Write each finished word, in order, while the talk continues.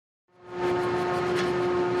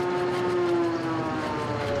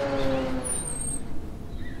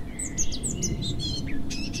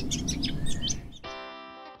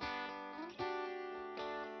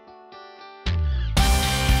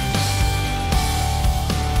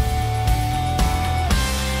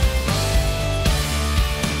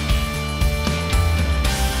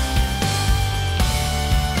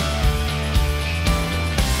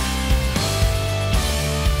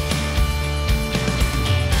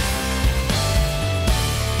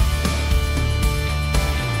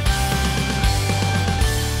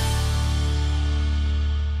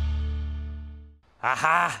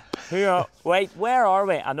Wait, where are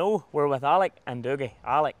we? I know we're with Alec and Dougie.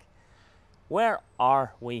 Alec, where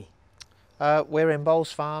are we? We're in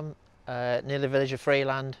Bowles Farm, near the village of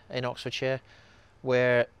Freeland in Oxfordshire.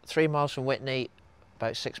 We're 3 miles from Witney,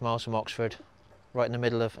 about 6 miles from Oxford, right in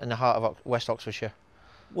the heart of West Oxfordshire.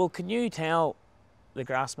 Well, can you tell the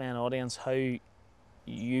GRASSMEN audience how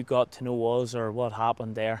you got to know us or what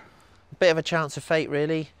happened there? A bit of a chance of fate,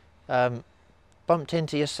 really. Bumped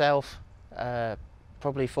into yourself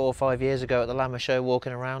probably 4 or 5 years ago at the Lammer show,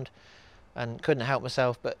 walking around, and couldn't help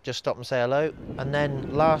myself but just stop and say hello. And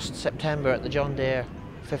then last September at the John Deere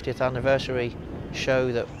 50th anniversary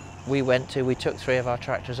show that we went to, we took 3 of our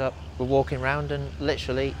tractors up. We're walking around and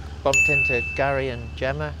literally bumped into Gary and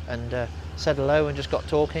Gemma and said hello and just got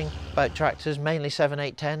talking about tractors, mainly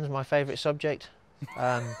 7/8/10s, my favourite subject.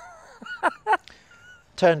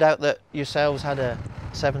 Turned out that yourselves had a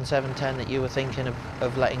 7/7/10 that you were thinking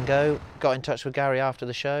of letting go. Got in touch with Gary after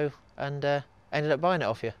the show and ended up buying it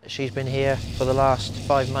off you. She's been here for the last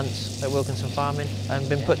 5 months at Wilkinson Farming and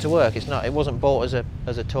been put to work. It wasn't bought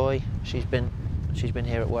as a toy. She's been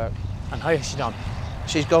here at work. And how has she done?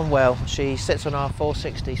 She's gone well. She sits on our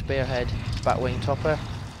 460 Spearhead batwing topper.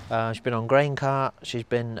 She's been on grain cart. She's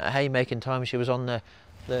been at haymaking time. She was on the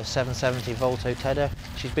 770 Volto Tedder.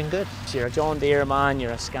 She's been good. So you're a John Deere man,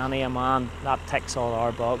 you're a Scania man, that ticks all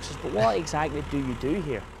our boxes, but what exactly do you do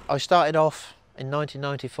here? I started off in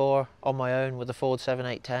 1994 on my own with a Ford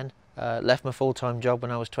 7/8/10. Left my full-time job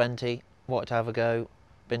when I was 20, wanted to have a go,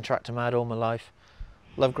 been tractor mad all my life.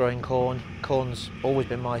 Love growing corn. Corn's always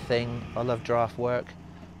been my thing. I love draft work,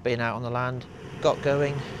 being out on the land. Got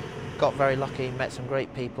going, got very lucky, met some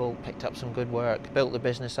great people, picked up some good work, built the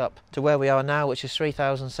business up to where we are now, which is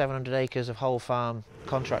 3,700 acres of whole farm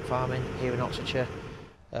contract farming here in Oxfordshire.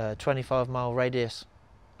 25-mile radius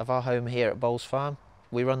of our home here at Bowles Farm.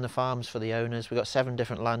 We run the farms for the owners. We've got 7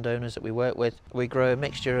 different landowners that we work with. We grow a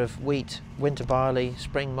mixture of wheat, winter barley,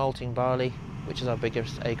 spring malting barley, which is our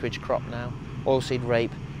biggest acreage crop now, oilseed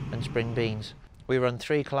rape and spring beans. We run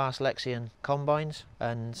 3 Class Lexion combines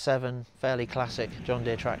and 7 fairly classic John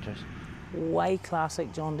Deere tractors. Why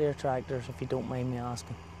classic John Deere tractors, if you don't mind me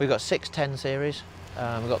asking? We've got 6 10 series.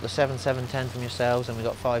 We've got the 7/7/10 from yourselves and we've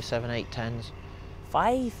got 5 7/8/10s.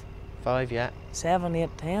 5? 5, yeah.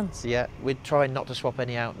 7/8/10s? Yeah, we try not to swap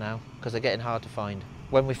any out now because they're getting hard to find.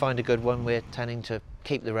 When we find a good one, we're tending to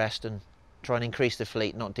keep the rest and try and increase the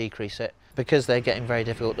fleet, not decrease it. Because they're getting very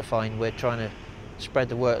difficult to find, we're trying to spread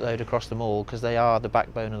the workload across them all because they are the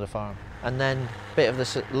backbone of the farm. And then a bit of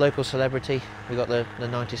the local celebrity, we got the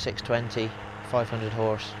 9620 500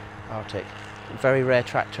 horse Arctic. Very rare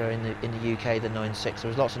tractor in the UK, the 9.6.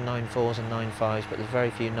 There's lots of 9.4s and 9.5s, but there's very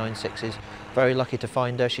few 9.6s. Very lucky to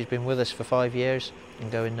find her. She's been with us for 5 years and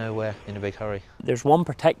going nowhere in a big hurry. There's one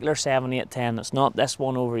particular 7/8/10, it's not this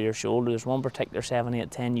one over your shoulder, there's one particular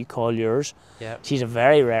 7/8/10 you call yours. Yeah. She's a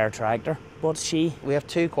very rare tractor. What's she? We have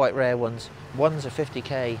 2 quite rare ones. One's a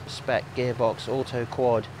 50k spec gearbox auto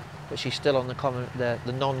quad, but she's still on the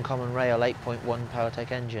non-common rail 8.1 PowerTech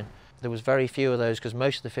engine. There was very few of those because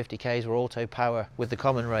most of the 50Ks were auto power with the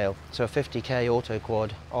common rail. So a 50k auto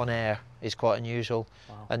quad on air is quite unusual.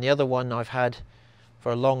 Wow. And the other one I've had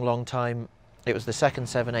for a long, long time, it was the second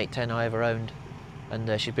 7/8/10 I ever owned.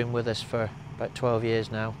 And she's been with us for about 12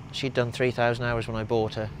 years now. She'd done 3,000 hours when I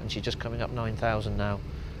bought her and she's just coming up 9,000 now.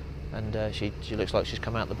 And she looks like she's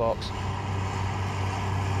come out the box.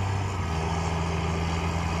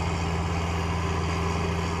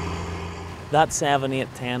 That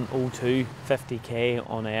 7/8/10 02 50k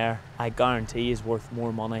on air, I guarantee is worth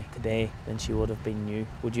more money today than she would have been new.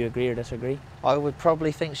 Would you agree or disagree? I would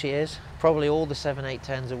probably think she is. Probably all the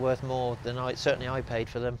 7/8/10s are worth more than certainly I paid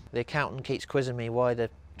for them. The accountant keeps quizzing me why the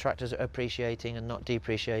tractors are appreciating and not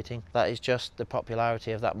depreciating. That is just the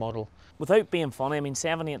popularity of that model. Without being funny, I mean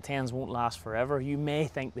 7/8/10s won't last forever. You may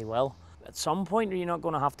think they will. At some point, are you not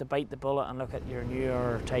going to have to bite the bullet and look at your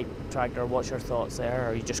newer type tractor? What's your thoughts there,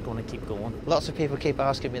 or are you just going to keep going? Lots of people keep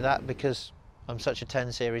asking me that because I'm such a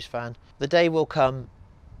 10 series fan. The day will come.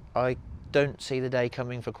 I don't see the day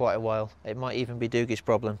coming for quite a while. It might even be Dougie's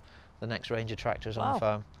problem, the next range of tractors on the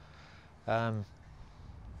farm.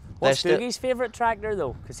 What's Dougie's favourite tractor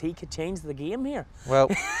though? Because he could change the game here. Well,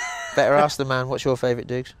 better ask the man. What's your favourite,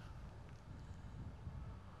 Dougs?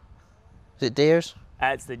 Is it Deere's?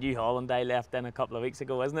 It's the New Holland I left in a couple of weeks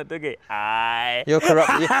ago, isn't it, Dougie? Aye. You're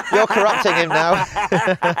corrupting him now.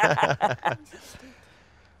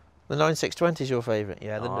 The 9620 is your favourite?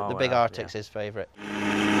 Yeah, the big Arctic's his favourite.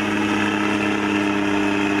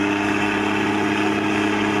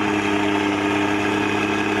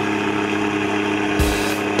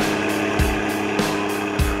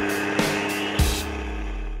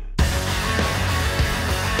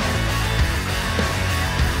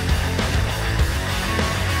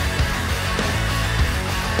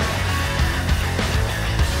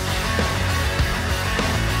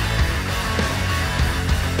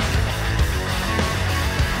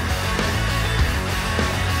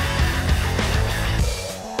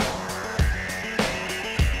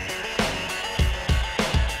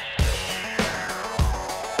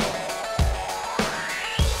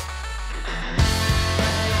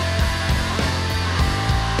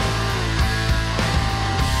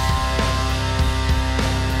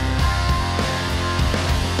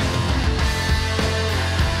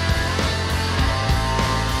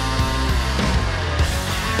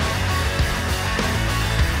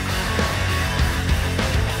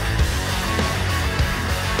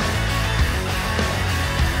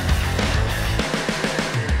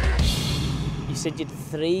 said you had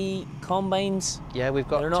 3 combines. Yeah, we've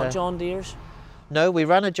got... They're not John Deere's? No, we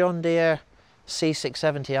ran a John Deere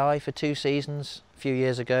C670i for 2 seasons a few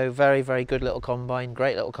years ago. Very, very good little combine,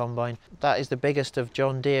 great little combine. That is the biggest of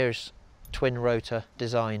John Deere's twin rotor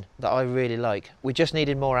design that I really like. We just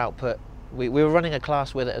needed more output. We were running a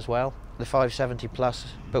class with it as well, the 570 plus,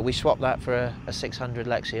 but we swapped that for a 600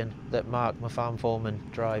 Lexion that Mark, my farm foreman,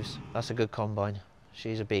 drives. That's a good combine.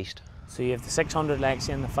 She's a beast. So you have the 600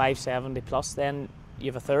 Lexion, the 570 plus, then you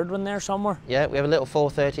have a third one there somewhere? Yeah, we have a little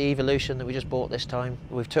 430 Evolution that we just bought this time.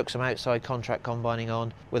 We've took some outside contract combining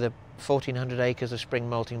on with a 1,400 acres of spring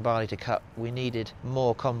malting barley to cut. We needed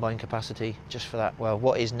more combine capacity just for that, well,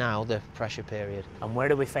 what is now the pressure period. And where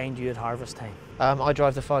do we find you at harvest time? I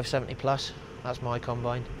drive the 570 plus. That's my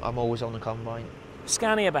combine. I'm always on the combine.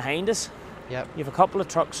 Scania behind us. Yep. You have a couple of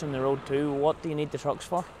trucks on the road too. What do you need the trucks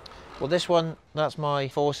for? Well, this one, that's my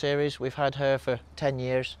 4 Series. We've had her for 10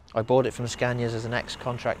 years. I bought it from Scania's as an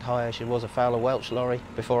ex-contract hire. She was a Fowler Welch lorry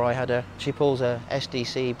before I had her. She pulls a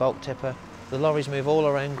SDC bulk tipper. The lorries move all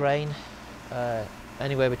her own grain,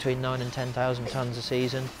 anywhere between 9,000 and 10,000 tonnes a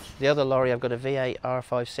season. The other lorry, I've got a V8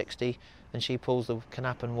 R560, and she pulls the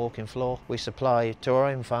canap and walking floor. We supply to our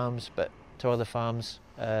own farms, but to other farms,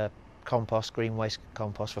 compost, green waste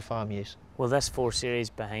compost for farm use. Well, this 4 Series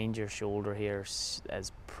behind your shoulder here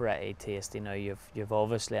is pretty tasty now. You've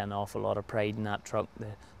obviously an awful lot of pride in that truck,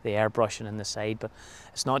 the airbrushing in the side, but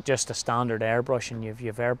it's not just a standard airbrushing.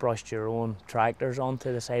 You've airbrushed your own tractors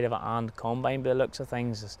onto the side of it and combine by the looks of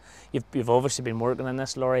things. You've obviously been working on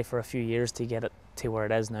this lorry for a few years to get it to where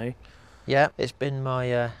it is now. Yeah, it's been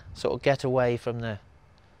my sort of getaway from the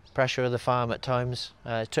pressure of the farm at times.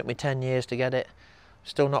 It took me 10 years to get it.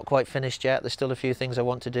 Still not quite finished yet. There's still a few things I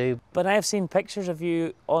want to do. But I have seen pictures of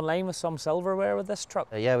you online with some silverware with this truck.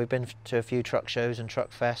 Yeah, we've been to a few truck shows and truck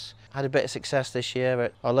fests. Had a bit of success this year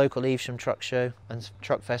at our local Evesham truck show and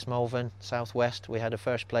Truck Fest Malvern, Southwest. We had a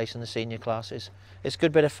first place in the senior classes. It's a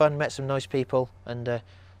good bit of fun, met some nice people, and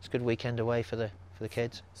it's a good weekend away for the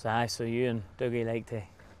kids. So you and Dougie like to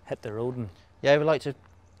hit the road? And yeah, we like to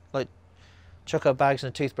chuck our bags and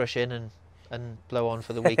a toothbrush in and blow on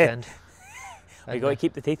for the weekend. You got to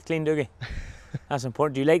keep the teeth clean, Dougie. That's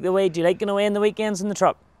important. Do you like going away on the weekends in the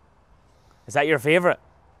truck? Is that your favourite?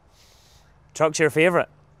 Truck's your favourite?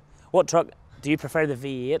 What truck? Do you prefer the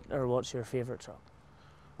V8 or what's your favourite truck?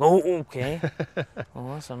 Oh, okay.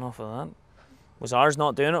 Well, that's enough of that. Was ours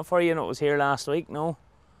not doing it for you and it was here last week? No?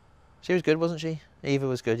 She was good, wasn't she? Eva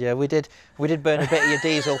was good, yeah. We did burn a bit of your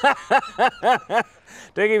diesel.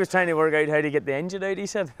 Dougie was trying to work out how to get the engine out, he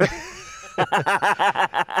said.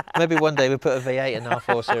 Maybe one day we'll put a V8 in our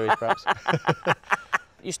 4 Series, perhaps.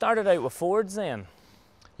 You started out with Fords then?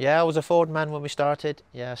 Yeah, I was a Ford man when we started.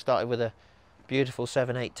 Yeah, I started with a beautiful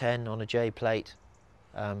 7810 on a J plate.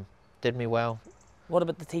 Did me well. What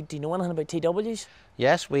about do you know anything about TWs?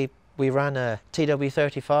 Yes, we ran a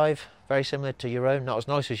TW35, very similar to your own, not as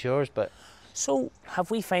nice as yours, but... So,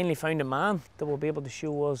 have we finally found a man that will be able to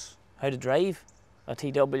show us how to drive a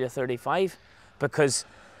TW35? Because,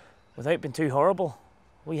 without being too horrible,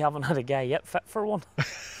 we haven't had a guy yet fit for one.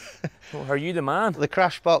 Well, are you the man? The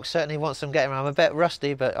crash box certainly wants some getting around. I'm a bit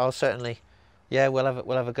rusty, but I'll certainly... Yeah, we'll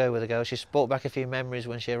have a go with the girl. She's brought back a few memories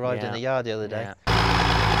when she arrived in the yard the other day.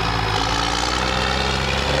 Yeah.